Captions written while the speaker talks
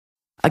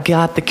I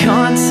got the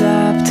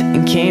concept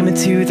and came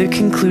into the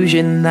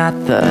conclusion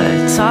that the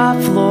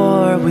top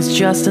floor was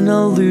just an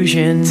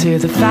illusion, to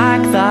the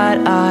fact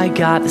that I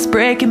got this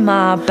break in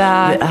my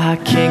back that I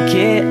can't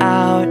get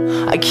out.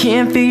 I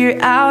can't figure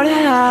out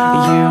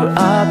how. You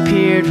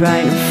appeared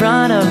right in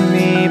front of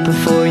me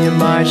before you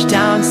marched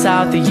down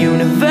south. The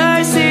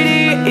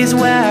university is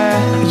where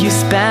you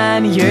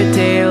spend your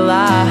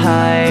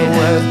daylight.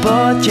 We're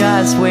both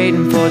just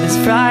waiting for this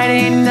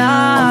Friday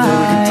night.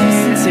 Although the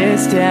distance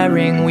is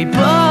staring, we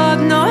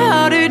both know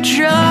how to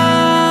drive.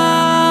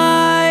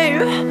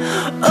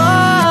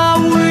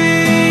 Oh,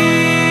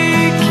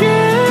 we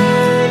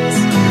can't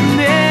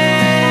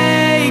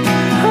make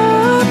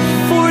up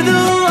for the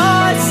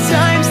lost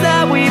times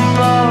that we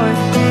both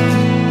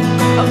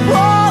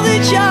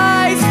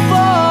apologize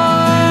for.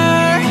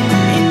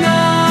 And I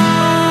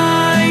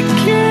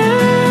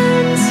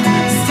can't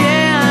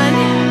stand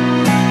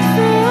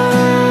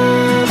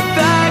the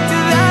fact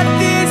that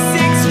this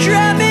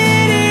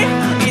extremity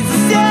is the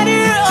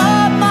center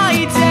of my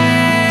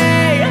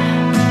day.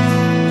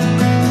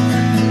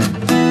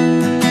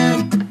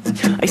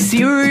 I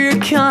see where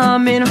you're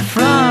coming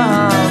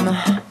from.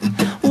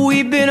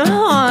 We've been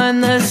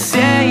on the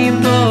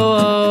same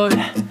boat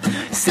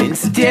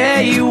since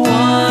day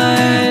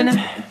one.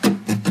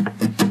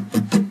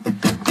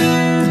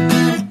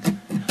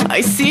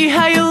 I see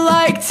how you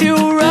like to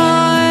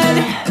run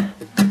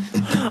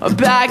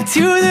back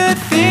to the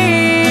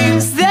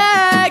things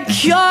that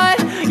got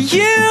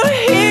you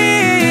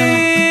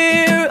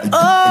here.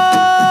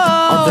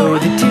 Oh, although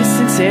the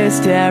distance is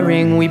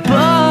staring, we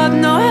both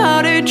know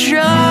how to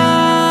drive.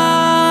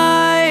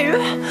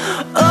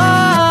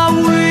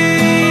 Oh, we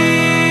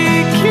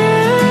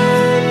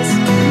can't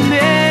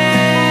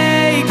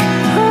make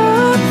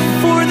up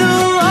for the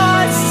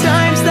lost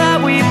times that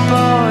we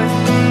both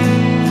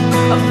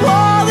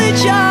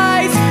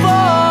apologize for.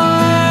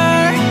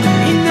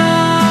 And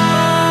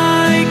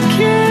I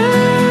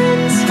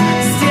can't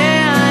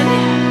stand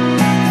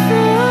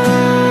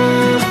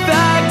the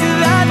fact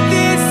that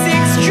this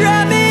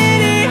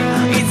extremity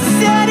is the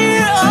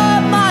center of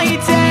my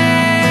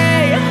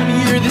day.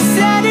 You're the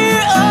center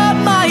of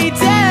my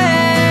day.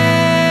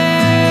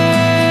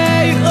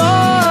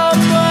 Oh,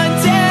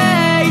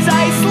 Mondays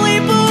I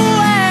sleep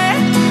away,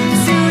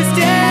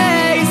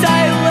 Tuesdays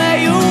I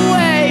lay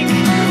awake,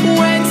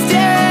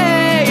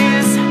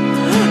 Wednesdays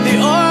they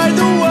are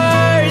the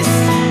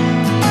worst.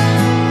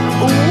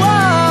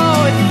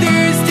 Whoa,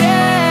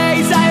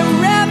 Thursdays I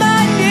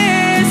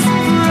reminisce.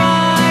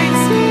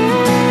 Fridays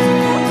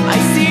I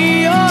see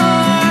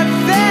your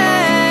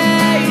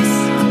face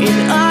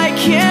and I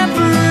can't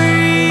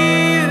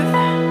breathe.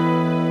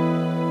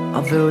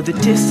 Although the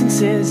distance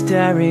is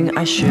daring,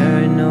 I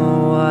sure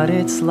know what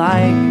it's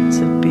like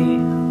to be